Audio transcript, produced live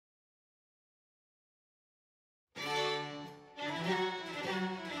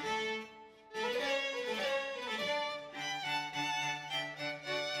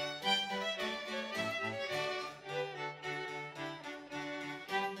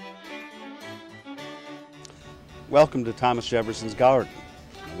Welcome to Thomas Jefferson's garden.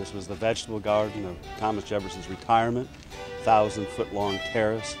 This was the vegetable garden of Thomas Jefferson's retirement, 1,000-foot-long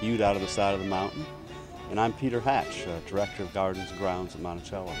terrace hewed out of the side of the mountain. And I'm Peter Hatch, Director of Gardens and Grounds at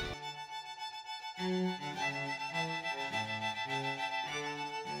Monticello.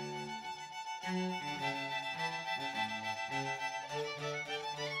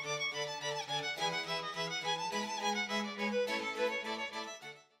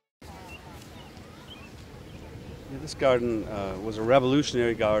 This garden was a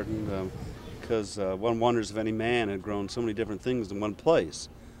revolutionary garden because one wonders if any man had grown so many different things in one place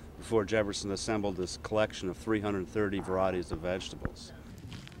before Jefferson assembled this collection of 330 varieties of vegetables.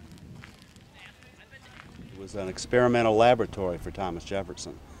 It was an experimental laboratory for Thomas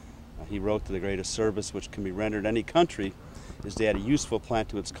Jefferson. He wrote that the greatest service which can be rendered any country is to add a useful plant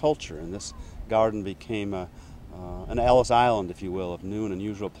to its culture, and this garden became an Ellis Island, if you will, of new and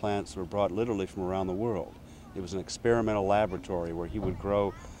unusual plants that were brought literally from around the world. It was an experimental laboratory where he would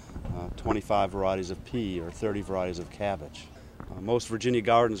grow 25 varieties of pea or 30 varieties of cabbage. Most Virginia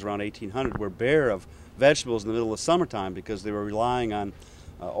gardens around 1800 were bare of vegetables in the middle of summertime because they were relying on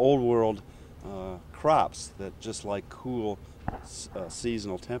old world crops that just like cool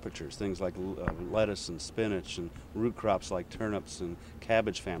seasonal temperatures, things like lettuce and spinach and root crops like turnips and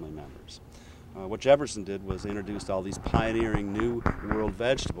cabbage family members. What Jefferson did was introduce all these pioneering new world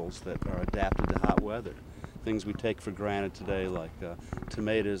vegetables that are adapted to hot weather. Things we take for granted today like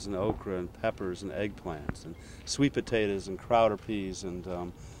tomatoes and okra and peppers and eggplants and sweet potatoes and crowder peas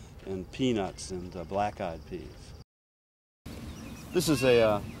and peanuts and black-eyed peas. This is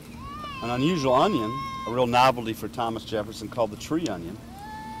an unusual onion, a real novelty for Thomas Jefferson, called the tree onion.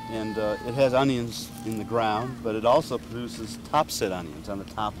 And it has onions in the ground, but it also produces topset onions on the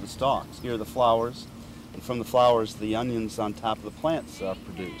top of the stalks. Here are the flowers, and from the flowers the onions on top of the plants are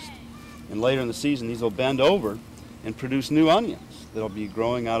produced. And later in the season these will bend over and produce new onions that will be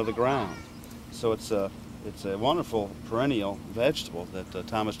growing out of the ground. So it's a wonderful perennial vegetable that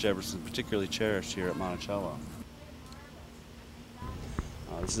Thomas Jefferson particularly cherished here at Monticello.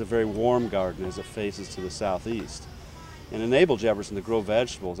 This is a very warm garden as it faces to the southeast, and enabled Jefferson to grow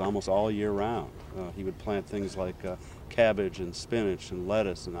vegetables almost all year round. He would plant things like cabbage and spinach and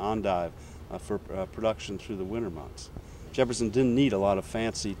lettuce and endive for production through the winter months. Jefferson didn't need a lot of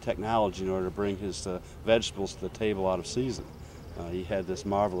fancy technology in order to bring his vegetables to the table out of season. He had this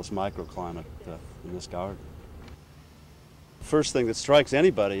marvelous microclimate in this garden. First thing that strikes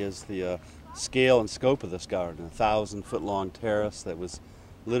anybody is the scale and scope of this garden. 1,000-foot-long terrace that was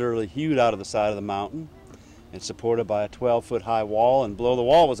literally hewed out of the side of the mountain and supported by a 12-foot-high wall, and below the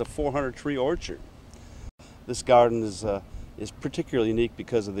wall was a 400-tree orchard. This garden is particularly unique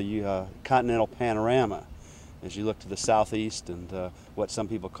because of the continental panorama. As you look to the southeast and what some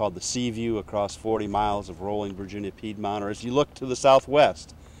people call the sea view across 40 miles of rolling Virginia Piedmont, or as you look to the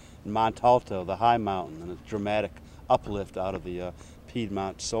southwest in Montalto, the high mountain, and a dramatic uplift out of the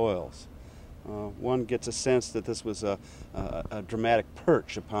Piedmont soils. One gets a sense that this was a dramatic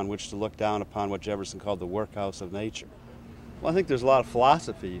perch upon which to look down upon what Jefferson called the workhouse of nature. Well, I think there's a lot of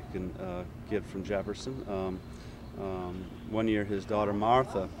philosophy you can get from Jefferson. One year his daughter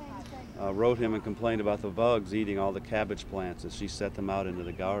Martha wrote him and complained about the bugs eating all the cabbage plants as she set them out into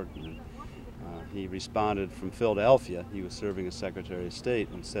the garden. He responded from Philadelphia. He was serving as Secretary of State,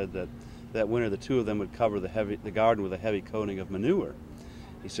 and said that winter the two of them would cover the garden with a heavy coating of manure.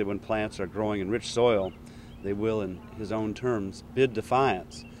 He said when plants are growing in rich soil, they will, in his own terms, bid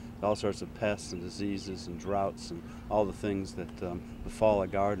defiance to all sorts of pests and diseases and droughts and all the things that befall a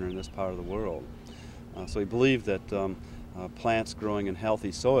gardener in this part of the world. So he believed that plants growing in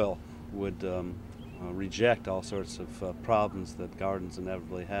healthy soil would reject all sorts of problems that gardens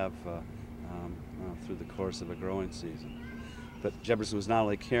inevitably have through the course of a growing season. But Jefferson was not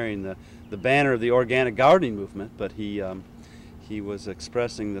only carrying the banner of the organic gardening movement, but he was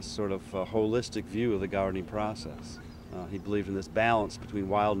expressing this sort of holistic view of the gardening process. He believed in this balance between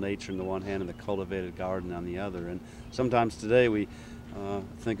wild nature on the one hand and the cultivated garden on the other. And sometimes today we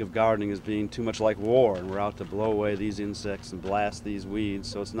think of gardening as being too much like war, and we're out to blow away these insects and blast these weeds.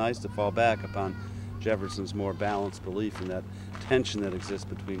 So it's nice to fall back upon Jefferson's more balanced belief in that tension that exists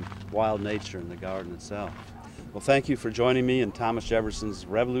between wild nature and the garden itself. Well, thank you for joining me in Thomas Jefferson's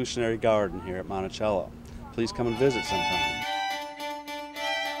revolutionary garden here at Monticello. Please come and visit sometime.